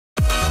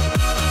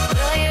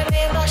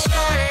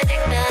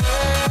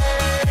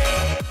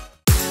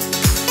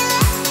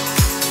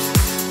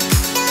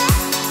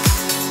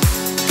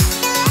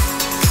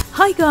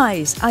Hi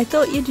guys, I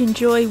thought you'd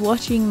enjoy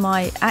watching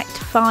my Act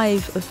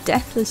 5 of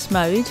Deathless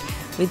mode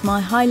with my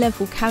high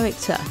level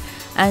character,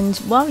 and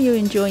while you're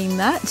enjoying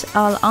that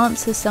I'll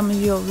answer some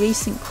of your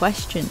recent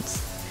questions.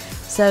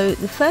 So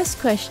the first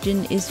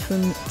question is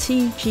from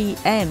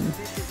TGM,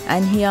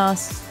 and he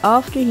asks,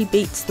 after he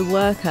beats the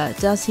worker,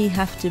 does he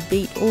have to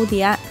beat all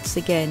the acts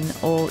again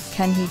or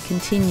can he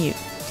continue?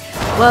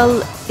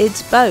 Well,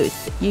 it's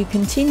both. You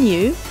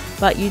continue,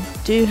 but you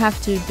do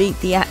have to beat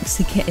the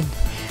acts again.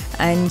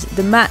 And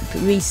the map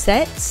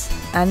resets,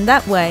 and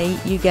that way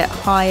you get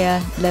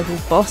higher level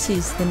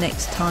bosses the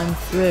next time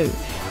through.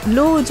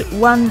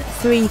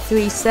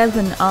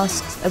 Lord1337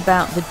 asks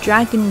about the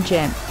dragon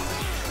gem.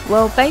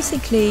 Well,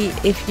 basically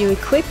if you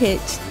equip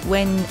it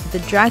when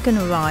the dragon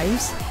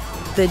arrives,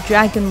 the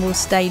dragon will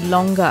stay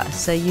longer,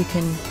 so you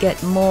can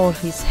get more of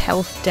his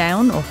health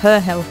down, or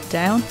her health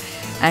down,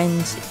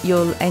 and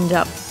you'll end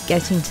up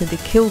getting to the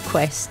kill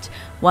quest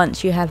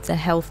once you have the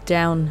health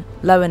down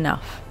low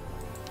enough.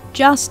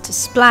 Just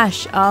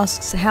Splash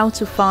asks how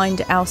to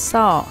find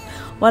Alsar.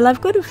 Well, I've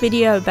got a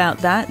video about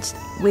that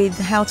with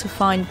how to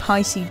find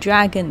Pisces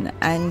Dragon,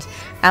 and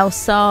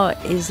Alsar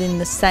is in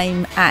the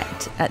same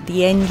act at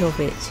the end of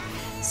it.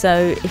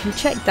 So if you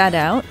check that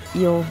out,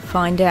 you'll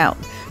find out.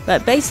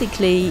 But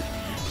basically,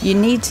 you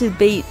need to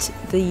beat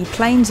the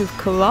Plains of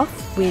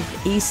Koroth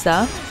with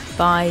Issa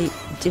by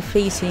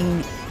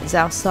defeating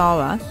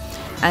Zalsara,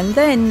 and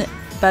then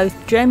both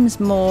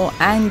Dremsmoor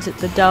and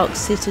the Dark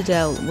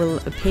Citadel will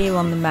appear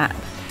on the map,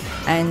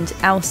 and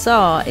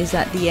Alsar is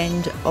at the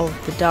end of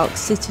the Dark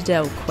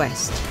Citadel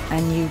quest,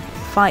 and you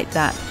fight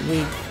that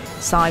with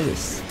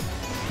Cyrus.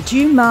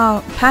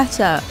 Jumar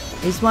Pata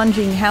is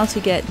wondering how to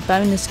get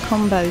bonus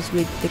combos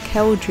with the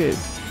Keldru.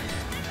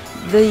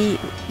 The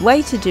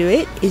way to do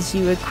it is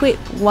you equip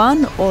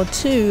 1 or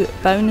 2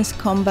 bonus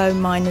combo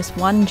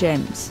 -1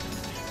 gems,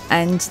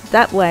 and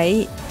that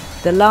way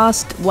the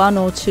last 1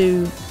 or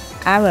 2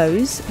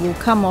 arrows will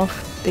come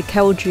off the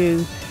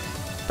Keldru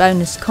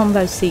bonus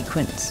combo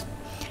sequence,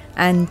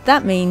 and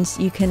that means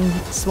you can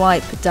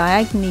swipe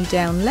diagonally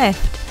down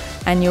left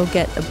and you'll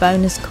get a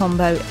bonus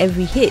combo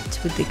every hit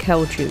with the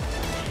Keldru.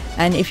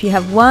 And if you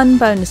have 1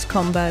 bonus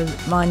combo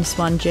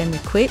 -1 gem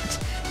equipped,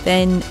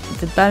 then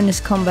the bonus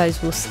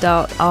combos will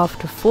start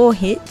after 4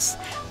 hits,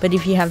 but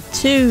if you have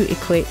 2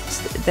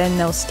 equipped, then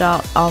they'll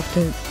start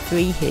after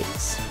 3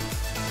 hits.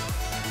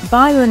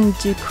 Byron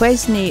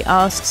Duquesne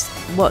asks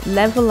what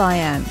level I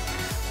am.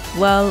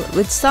 Well,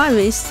 with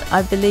Cyrus,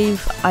 I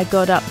believe I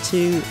got up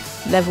to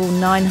level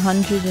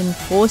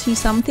 940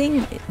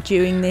 something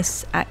during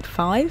this Act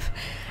 5,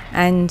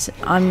 and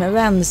I'm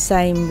around the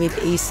same with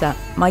Issa.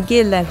 My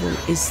gear level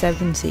is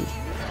 70.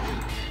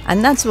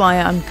 And that's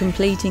why I'm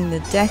completing the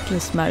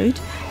Deathless mode,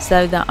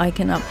 so that I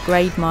can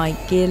upgrade my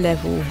gear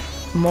level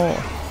more.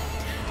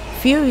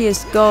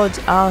 Furious God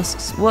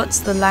asks, what's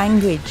the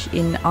language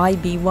in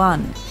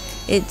IB1?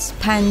 It's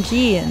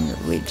Pangean,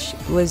 which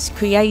was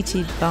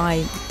created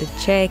by the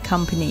chair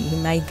company who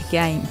made the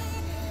game.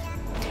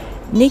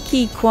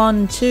 Nikki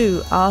Kwan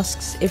 2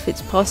 asks if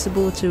it's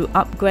possible to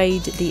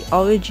upgrade the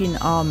origin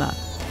armor,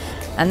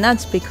 and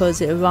that's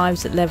because it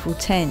arrives at level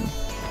 10.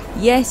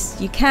 Yes,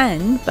 you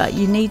can, but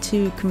you need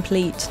to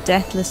complete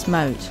Deathless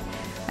mode,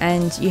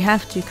 and you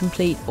have to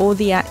complete all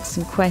the acts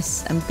and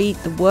quests and beat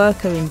the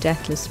worker in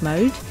Deathless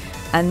mode,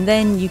 and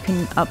then you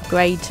can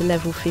upgrade to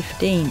level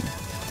 15.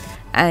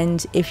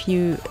 And if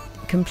you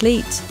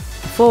complete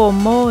 4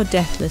 more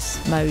Deathless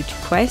mode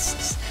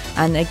quests,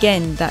 and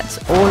again that's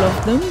all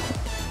of them,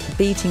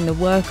 beating the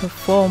worker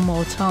 4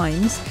 more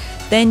times,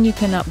 then you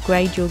can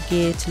upgrade your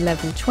gear to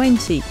level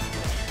 20.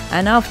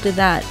 And after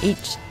that,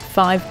 each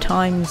 5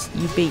 times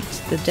you beat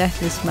the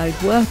Deathless mode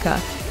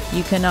worker,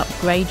 you can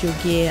upgrade your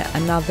gear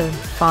another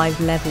 5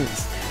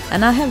 levels.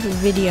 And I have a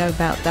video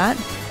about that,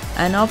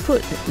 and I'll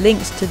put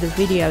links to the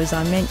videos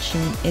I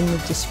mentioned in the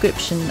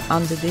description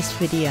under this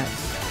video.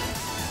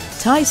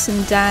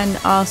 Tyson Dan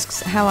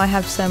asks how I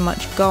have so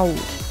much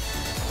gold.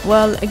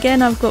 Well,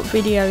 again, I've got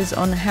videos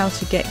on how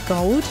to get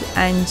gold,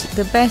 and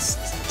the best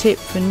tip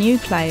for new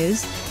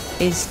players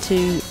is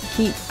to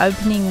keep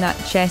opening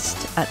that chest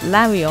at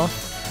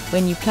Larioth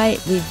when you play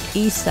it with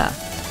Issa,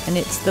 and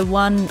it's the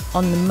one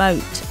on the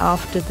moat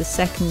after the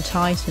second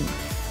Titan,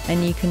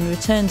 and you can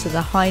return to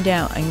the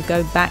hideout and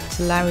go back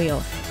to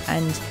Larioth,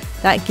 and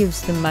that gives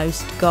the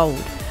most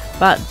gold.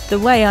 But the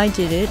way I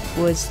did it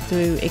was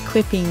through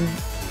equipping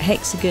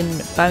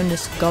hexagon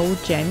bonus gold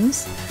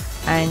gems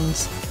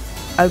and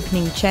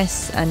opening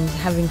chests and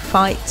having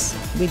fights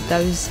with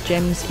those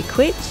gems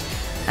equipped,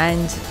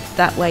 and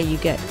that way you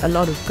get a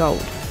lot of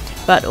gold.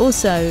 But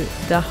also,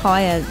 the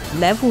higher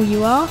level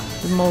you are,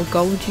 the more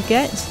gold you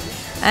get.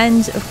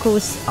 And of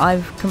course,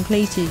 I've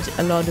completed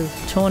a lot of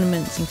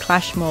tournaments and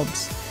clash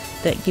mobs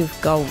that give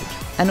gold,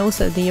 and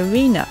also the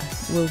arena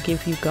will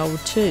give you gold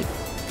too.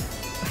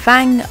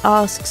 Fang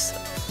asks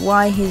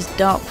why his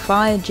Dark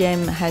Fire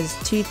gem has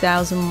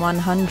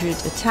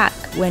 2100 attack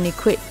when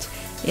equipped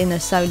in a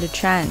Solar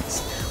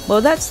Trance.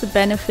 Well, that's the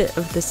benefit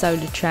of the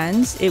Solar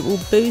Trance. It will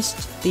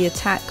boost the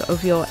attack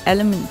of your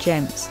element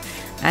gems.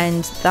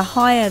 and the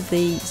higher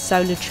the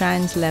solar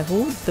trans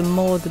level, the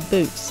more the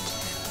boost.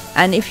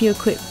 And if you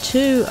equip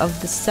 2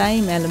 of the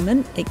same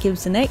element, it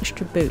gives an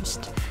extra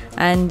boost.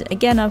 And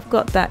again, I've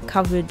got that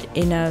covered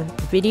in a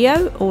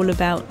video all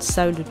about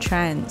solar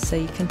trans, so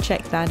you can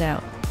check that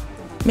out.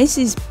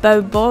 Mrs.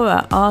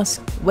 Bobora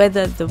asked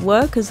whether the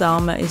worker's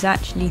armour is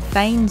actually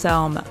Thane's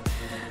armour,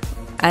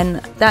 and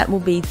that will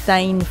be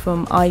Thane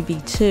from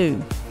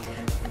IV2.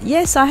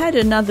 Yes, I had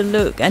another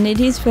look and it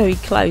is very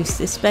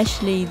close,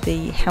 especially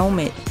the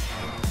helmet,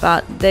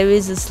 but there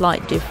is a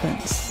slight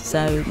difference.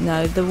 So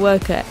no, the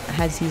worker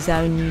has his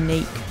own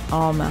unique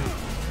armour.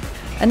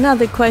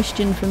 Another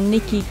question from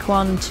Nikki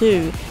Kwan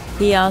 2.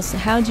 He asks,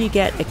 how do you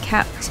get a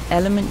capped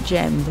element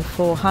gem, the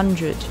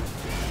 400?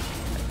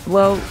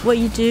 Well, what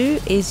you do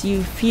is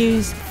you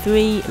fuse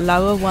 3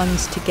 lower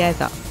ones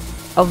together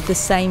of the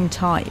same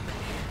type,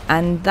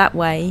 and that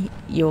way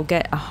you'll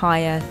get a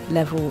higher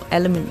level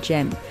element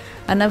gem.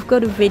 And I've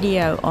got a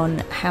video on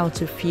how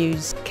to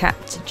fuse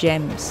capped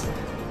gems,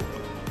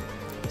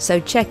 so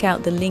check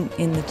out the link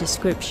in the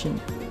description.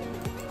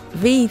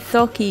 V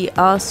Thoki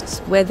asks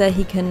whether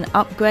he can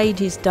upgrade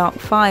his Dark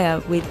Fire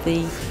with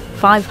the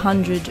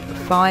 500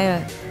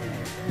 Fire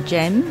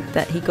gem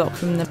that he got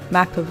from the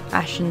map of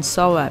Ashen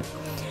Sorrow.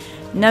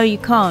 No, you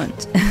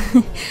can't.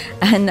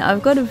 And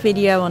I've got a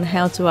video on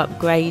how to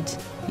upgrade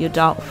your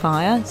Dark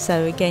Fire,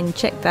 so again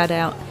check that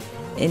out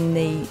in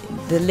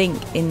the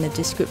link in the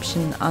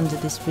description under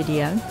this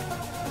video.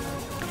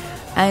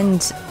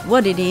 And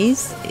what it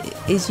is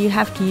you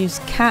have to use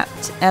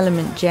capped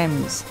element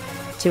gems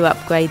to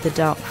upgrade the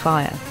Dark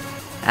Fire,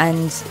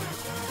 and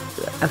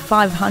a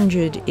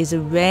 500 is a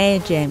rare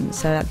gem,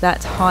 so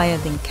that's higher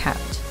than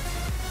capped.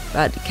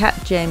 But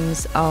capped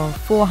gems are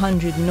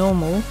 400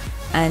 normal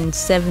and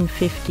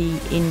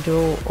 750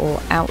 indoor or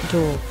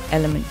outdoor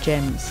element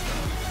gems.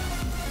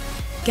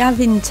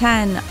 Gavin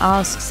Tan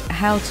asks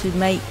how to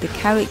make the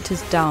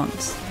characters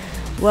dance.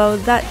 Well,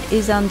 that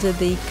is under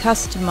the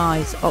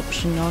customize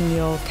option on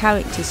your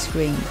character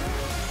screen,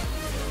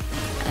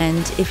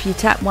 and if you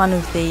tap one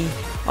of the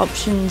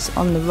options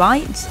on the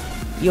right,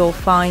 you'll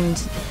find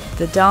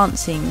the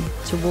dancing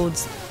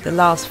towards the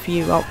last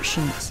few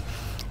options,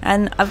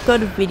 and I've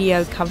got a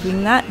video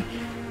covering that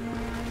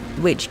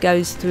which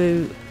goes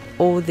through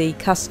all the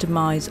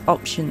customize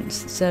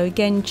options, so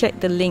again check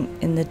the link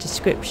in the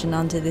description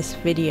under this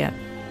video.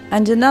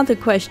 And another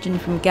question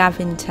from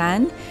Gavin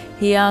Tan.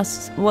 He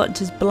asks, what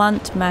does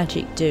blunt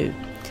magic do?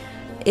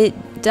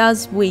 It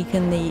does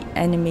weaken the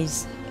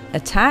enemy's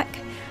attack,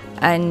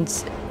 and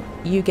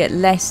you get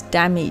less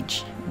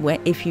damage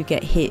if you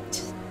get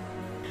hit.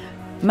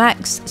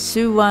 Max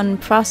Suwan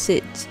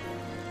Prasit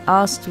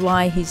asked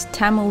why his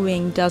Tamil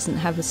ring doesn't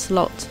have a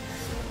slot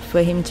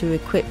for him to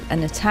equip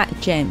an attack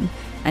gem,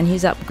 and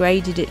he's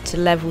upgraded it to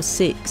level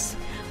 6.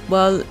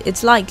 Well,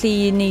 it's likely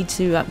you need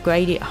to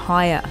upgrade it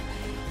higher.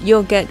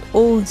 You'll get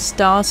all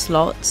star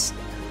slots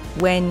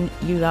when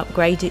you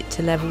upgrade it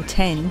to level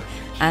 10,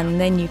 and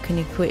then you can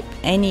equip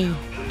any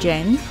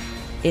gem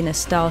in a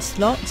star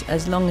slot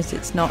as long as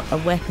it's not a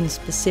weapon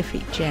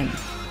specific gem.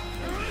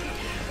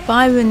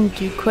 Byron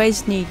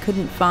Duquesne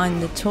couldn't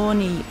find the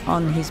tourney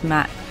on his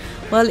map.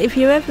 Well, if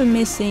you're ever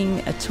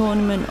missing a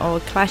tournament or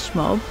a clash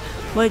mob,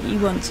 what you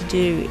want to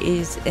do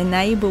is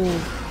enable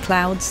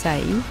cloud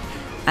save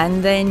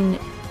and then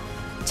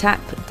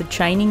tap the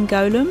training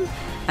golem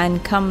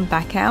and come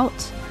back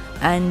out,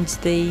 and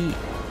the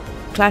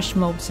clash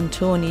mobs and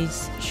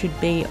tourneys should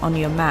be on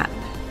your map.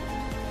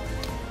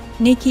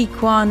 Nikki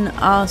Kwan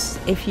asks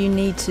if you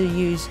need to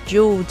use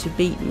Jewel to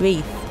beat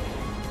Wreath.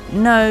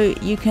 No,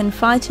 you can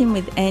fight him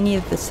with any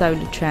of the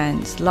solar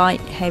trans,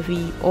 light,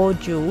 heavy or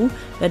Jewel,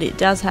 but it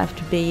does have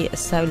to be a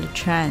solar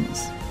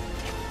trans.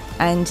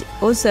 And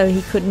also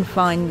he couldn't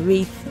find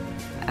Wreath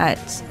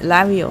at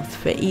Larioth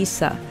for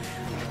Isa.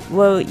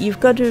 Well, you've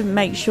got to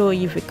make sure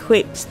you've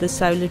equipped the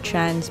solar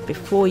trans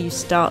before you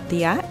start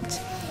the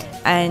act,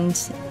 and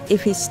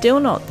if he's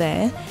still not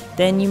there,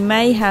 then you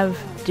may have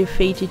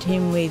defeated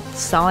him with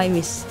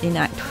Cyrus in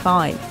Act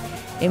 5,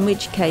 in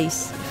which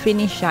case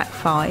finish Act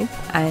 5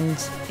 and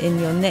in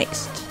your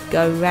next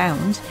go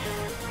round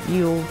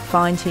you'll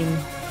find him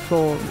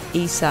for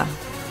Isa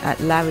at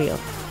Larioth.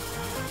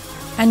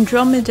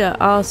 Andromeda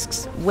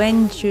asks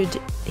when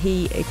should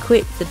he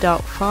equip the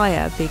Dark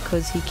Fire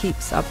because he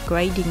keeps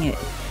upgrading it.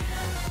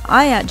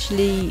 I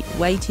actually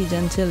waited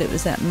until it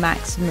was at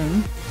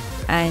maximum,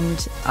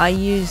 and I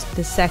used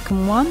the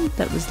second one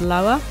that was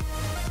lower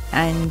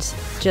and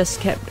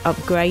just kept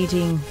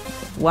upgrading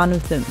one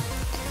of them,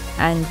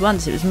 and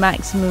once it was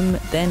maximum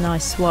then I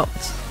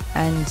swapped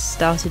and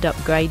started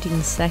upgrading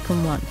the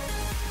second one.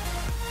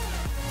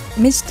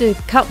 Mr.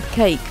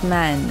 Cupcake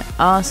Man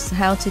asks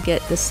how to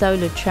get the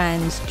solar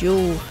trans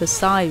jewel for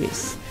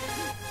Cyrus.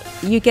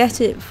 You get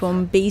it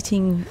from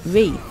beating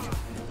Wreath.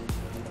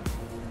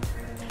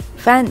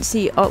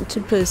 Fancy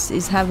Octopus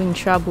is having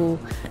trouble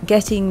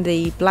getting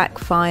the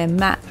Blackfire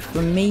map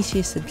from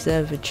Meteus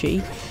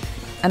Observatory,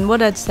 and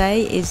what I'd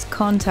say is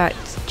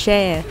contact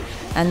Chair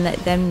and let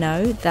them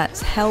know.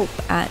 That's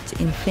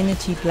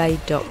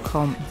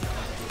help@infinityblade.com.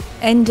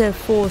 Ender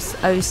Force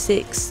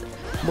 06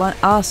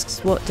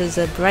 asks, what does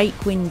a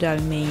break window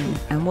mean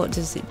and what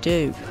does it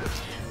do?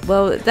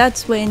 Well,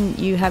 that's when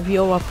you have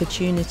your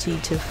opportunity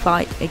to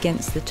fight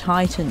against the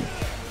Titan.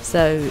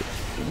 So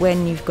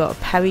when you've got a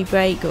parry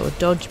break or a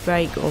dodge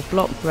break or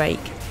block break,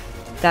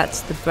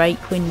 that's the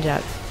break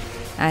window.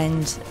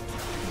 And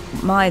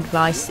my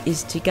advice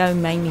is to go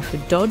mainly for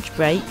dodge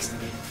breaks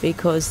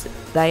because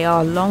they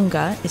are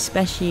longer,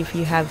 especially if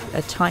you have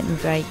a Titan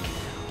break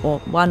or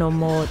one or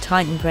more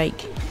Titan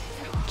break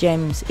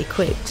gems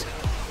equipped.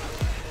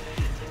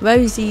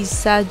 Rosie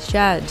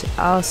Sajjad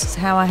asks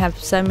how I have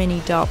so many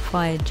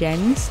Darkfire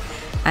gems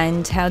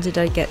and how did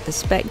I get the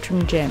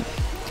Spectrum gem.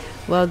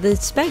 Well, the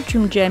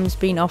Spectrum gem's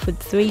been offered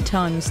 3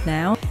 times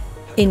now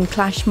in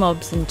Clash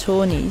Mobs and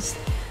Tourneys,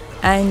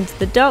 and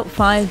the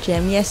Darkfire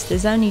gem, yes,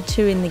 there's only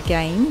 2 in the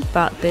game,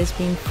 but there's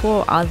been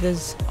 4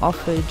 others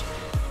offered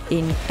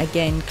in,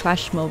 again,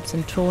 Clash Mobs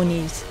and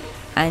Tourneys,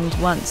 and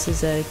once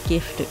as a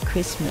gift at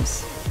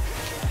Christmas.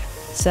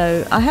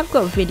 So I have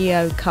got a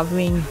video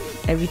covering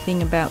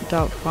everything about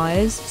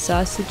Darkfires, so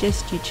I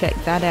suggest you check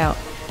that out,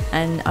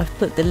 and I've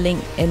put the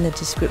link in the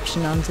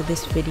description under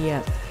this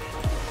video.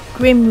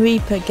 Grim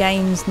Reaper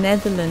Games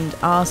Netherlands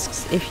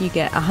asks if you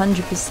get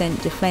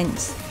 100%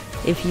 defense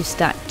if you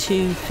stack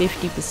 2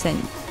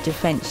 50%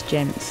 defense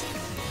gems.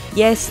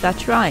 Yes,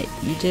 that's right,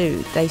 you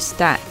do, they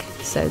stack,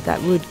 so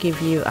that would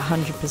give you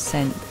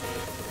 100%.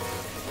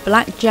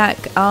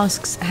 Blackjack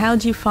asks, how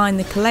do you find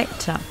the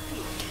collector?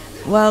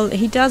 Well,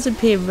 he does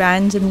appear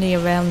randomly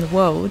around the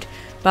world,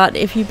 but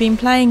if you've been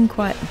playing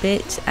quite a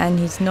bit and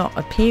he's not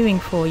appearing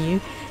for you,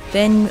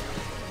 then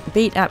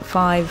beat at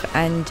 5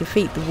 and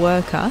defeat the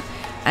worker,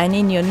 and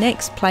in your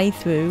next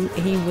playthrough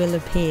he will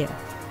appear.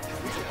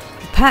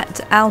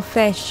 Pat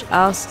Alfesh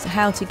asks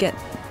how to get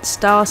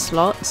star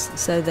slots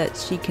so that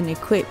she can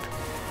equip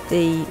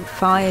the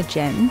fire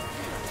gem.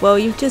 Well,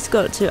 you've just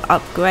got to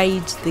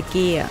upgrade the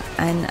gear,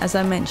 and as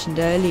I mentioned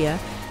earlier,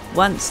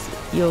 once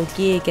your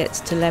gear gets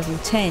to level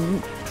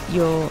 10,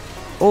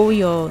 all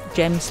your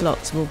gem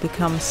slots will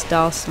become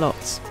star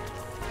slots.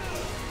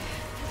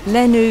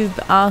 Lenoob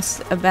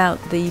asks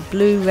about the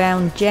blue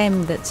round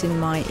gem that's in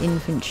my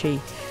inventory.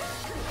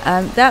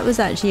 That was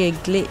actually a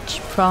glitch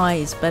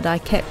prize, but I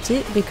kept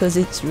it because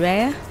it's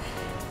rare,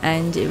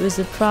 and it was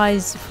a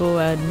prize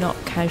for a Not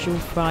Casual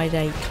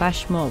Friday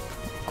Clash Mob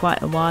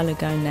quite a while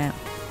ago now.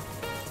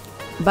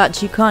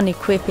 But you can't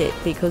equip it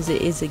because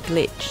it is a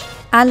glitch.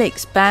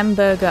 Alex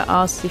Bamberger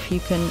asks if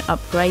you can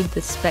upgrade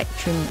the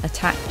Spectrum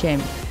attack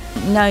gem.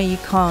 No, you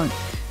can't.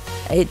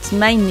 It's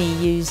mainly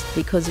used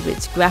because of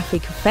its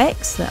graphic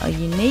effects that are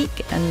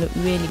unique and look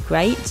really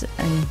great,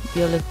 and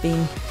you'll have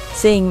been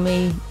seeing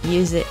me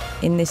use it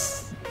in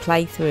this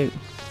playthrough.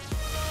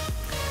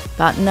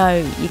 But no,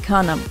 you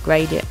can't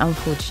upgrade it,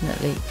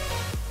 unfortunately.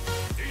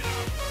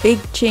 Big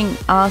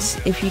Chink asks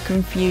if you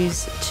can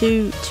fuse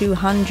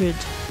 200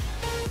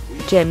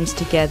 gems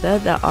together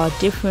that are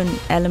different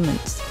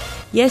elements.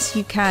 Yes,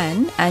 you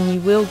can, and you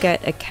will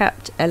get a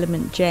capped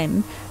element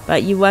gem,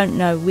 but you won't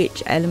know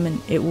which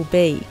element it will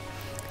be.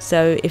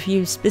 So if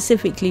you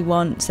specifically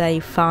want, say,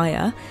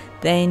 fire,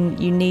 then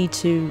you need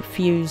to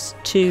fuse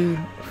 2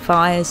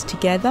 fires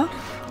together,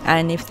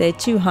 and if they're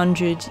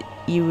 200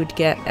 you would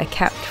get a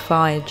capped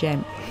fire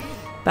gem.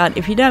 But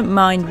if you don't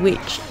mind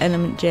which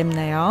element gem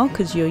they are,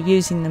 because you're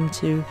using them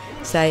to,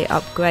 say,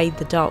 upgrade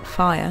the dark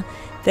fire,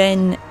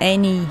 then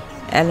any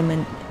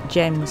element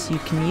gems you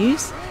can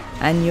use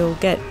and you'll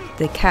get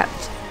the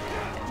capped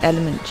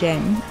element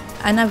gem.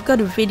 And I've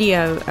got a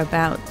video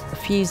about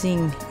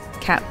fusing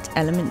capped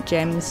element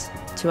gems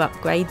to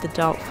upgrade the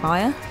dark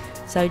fire,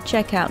 so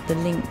check out the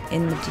link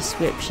in the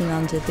description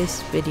under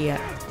this video.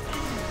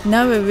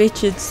 Noah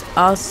Richards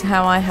asks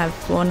how I have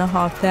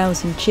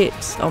 4,500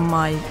 chips on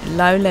my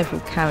low level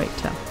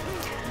character.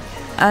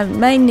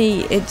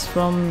 Mainly it's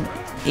from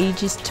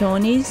Aegis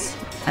tourneys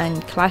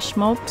and Clash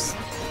Mobs.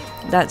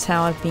 That's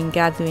how I've been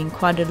gathering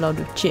quite a lot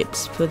of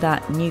chips for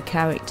that new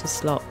character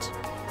slot.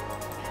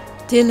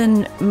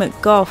 Dylan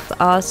McGough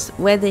asks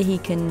whether he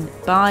can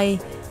buy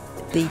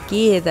the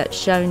gear that's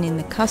shown in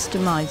the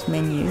customize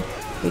menu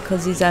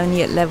because he's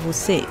only at level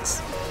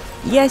 6.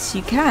 Yes,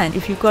 you can.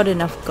 If you've got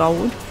enough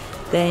gold,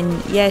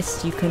 then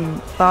yes, you can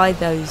buy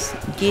those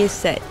gear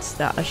sets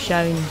that are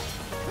shown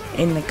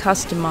in the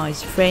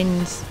customize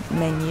friends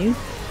menu,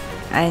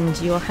 and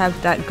you'll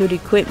have that good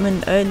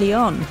equipment early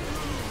on.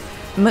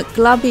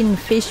 McGlubbin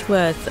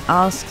Fishworth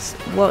asks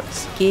what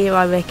gear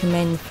I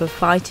recommend for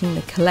fighting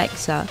the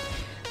collector,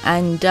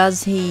 and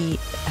does he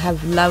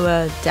have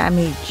lower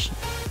damage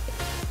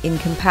in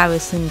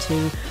comparison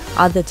to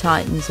other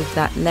titans of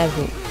that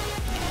level.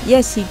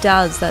 Yes, he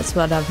does, that's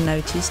what I've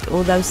noticed,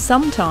 although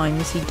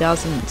sometimes he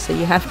doesn't, so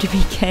you have to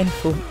be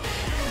careful.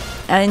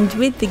 And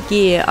with the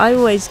gear, I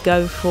always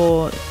go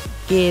for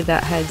gear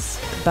that has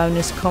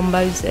bonus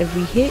combos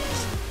every hit,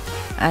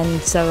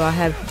 and so I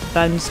have the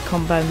bonus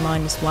combo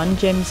 -1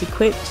 gems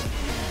equipped.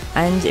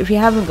 And if you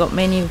haven't got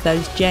many of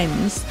those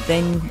gems,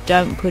 then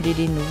don't put it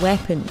in the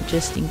weapon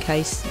just in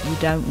case you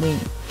don't win.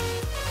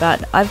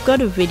 But I've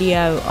got a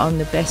video on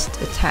the best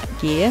attack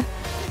gear,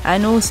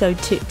 and also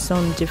tips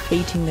on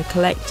defeating the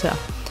collector.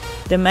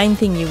 The main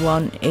thing you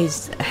want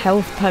is a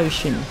health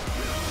potion,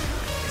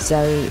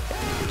 so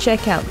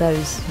check out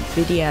those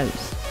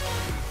videos.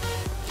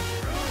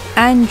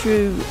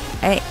 Andrew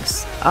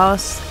X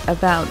asked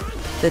about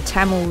the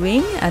tamL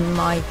ring and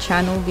my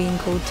channel being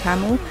called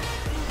tamL.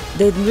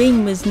 The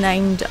ring was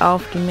named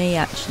after me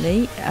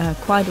actually,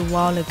 quite a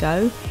while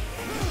ago.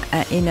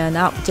 In an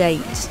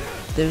update,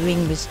 the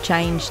ring was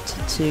changed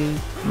to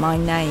my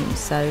name,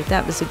 so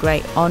that was a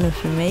great honour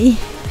for me,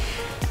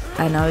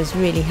 and I was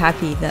really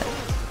happy that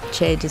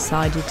Chair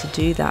decided to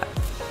do that.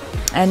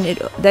 And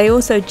they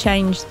also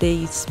changed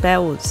the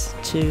spells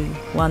to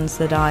ones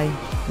that I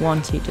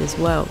wanted as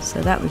well,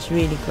 so that was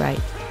really great.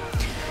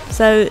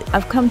 So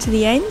I've come to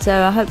the end,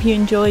 so I hope you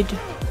enjoyed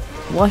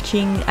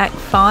watching Act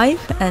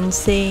 5 and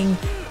seeing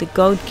the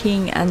Gold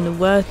King and the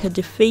Worker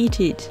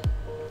defeated.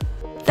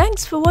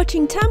 Thanks for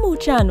watching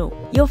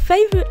tamLChannel, your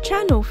favourite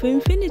channel for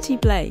Infinity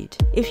Blade.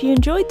 If you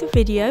enjoyed the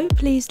video,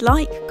 please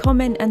like,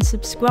 comment and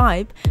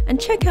subscribe, and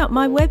check out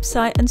my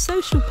website and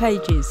social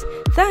pages.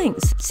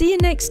 Thanks, see you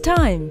next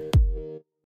time.